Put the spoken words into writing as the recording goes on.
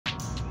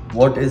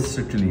What is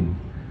citrulline?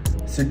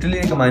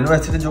 Citrulline एक amino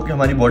acid है जो कि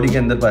हमारी बॉडी के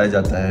अंदर पाया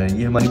जाता है।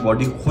 ये हमारी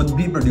बॉडी खुद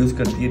भी प्रोड्यूस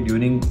करती है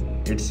ड्यूरिंग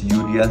इट्स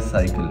यूरिया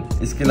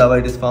साइकिल। इसके अलावा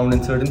it is found in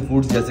certain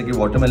foods जैसे कि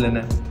वाटरमेलन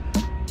है।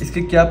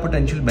 इसके क्या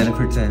पोटेंशियल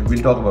बेनिफिट्स हैं,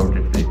 will talk about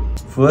it today.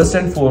 First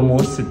and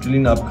foremost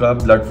citrulline आपका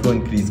ब्लड फ्लो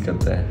इंक्रीज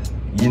करता है।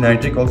 ये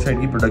नाइट्रिक ऑक्साइड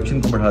की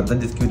प्रोडक्शन को बढ़ाता है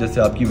जिसकी वजह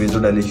से आपकी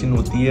वेजोडाइलेशन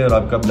होती है और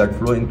आपका ब्लड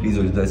फ्लो इंक्रीज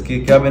हो जाता है। इसके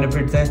क्या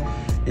बेनिफिट्स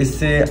हैं?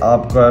 इससे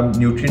आपका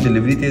न्यूट्रिएंट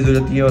डिलीवरी तेज़ हो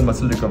जाती है और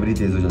मसल रिकवरी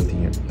तेज़ हो जाती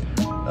है।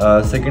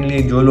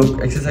 सेकेंडली, जो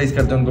लोग एक्सरसाइज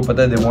करते हैं उनको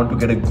पता है they want to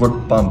get a good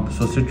pump,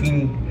 so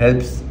citrulline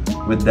helps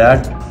with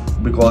that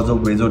because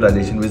of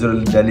vasodilation.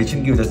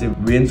 Vasodilation की वजह से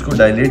वेन्स को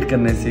डायलेट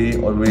करने से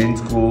और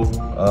वेन्स को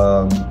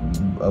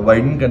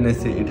वाइडन करने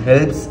से it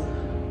helps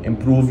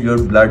improve your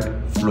blood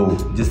flow,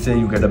 जिससे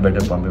you get a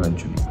better pump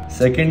eventually.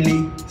 Secondly,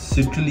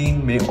 citrulline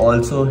may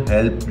also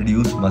help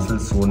reduce muscle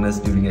soreness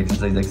during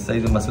exercise.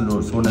 Exercise में muscle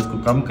soreness को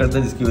कम करता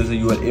है जिसकी वजह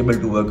से you are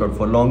able to work out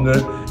for longer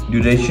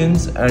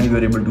durations and you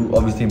are able to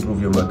obviously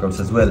improve your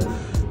workouts as well.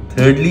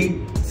 Thirdly,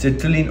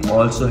 citrulline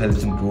also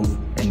helps improve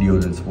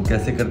endurance. वो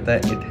कैसे करता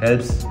है? It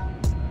helps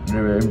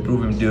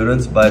improve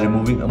endurance by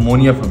removing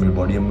ammonia from your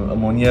body.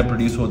 Ammonia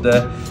produce होता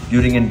है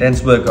during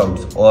intense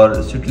workouts और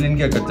citrulline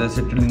क्या करता है?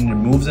 Citrulline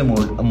removes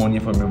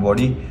ammonia from your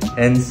body,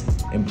 hence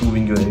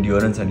improving your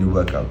endurance and your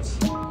workouts.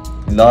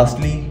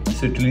 Lastly,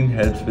 citrulline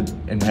helps with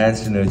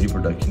enhanced energy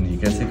production. ये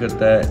कैसे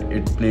करता है?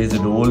 It plays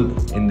a role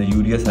in the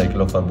urea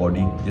cycle of our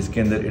body,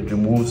 जिसके अंदर it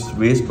removes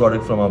waste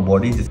product from our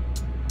body.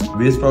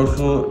 Waste products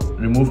को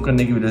remove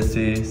करने की वजह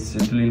से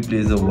citrulline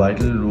plays a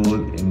vital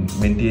role in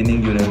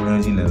maintaining your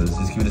energy levels,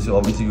 जिसकी वजह से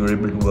obviously you are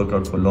able to work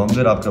out for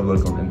longer, आपका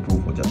वर्कआउट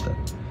इंप्रूव हो जाता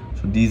है।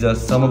 So these are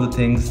some of the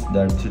things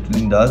that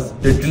citrulline does.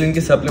 Citrulline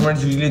के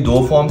supplements usually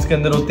दो forms के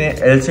अंदर होते हैं,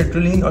 एल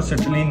सिट्रुलिन और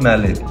सिट्रुलिन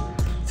मैलेट।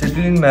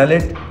 सिट्रुलिन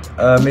मैलेट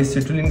में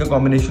सिट्रुलिन का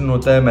कॉम्बिनेशन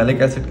होता है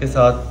मैलिक एसिड के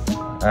साथ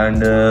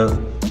and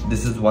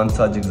this is one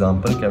such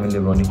example, Kevin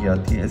Levroni की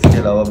आती है। इसके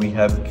अलावा we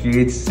have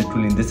caged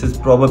citrulline. This is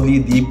probably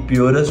the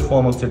purest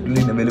form of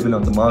citrulline available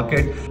on the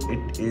market.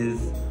 It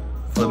is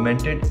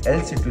fermented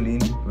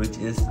L-citrulline which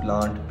is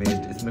plant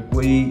based. इसमें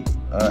कोई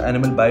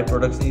animal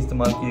byproducts नहीं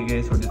इस्तेमाल किए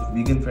गए, so it is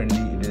vegan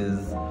friendly, it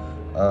is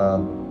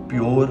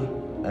pure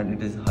and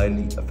it is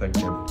highly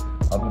effective.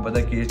 आपको पता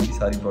है cage की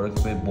सारी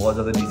प्रोडक्ट्स पे बहुत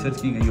ज़्यादा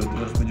रिसर्च की गई होती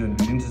है और उसमें जो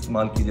इंग्रेडिएंट्स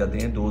इस्तेमाल किए जाते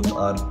हैं those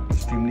are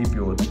extremely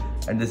pure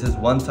and this is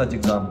one such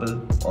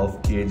example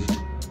of caged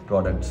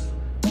products.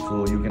 So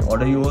you can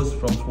order yours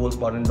from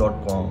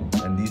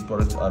sportspartner.com and these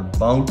products are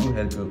bound to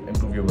help you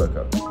improve your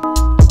workouts.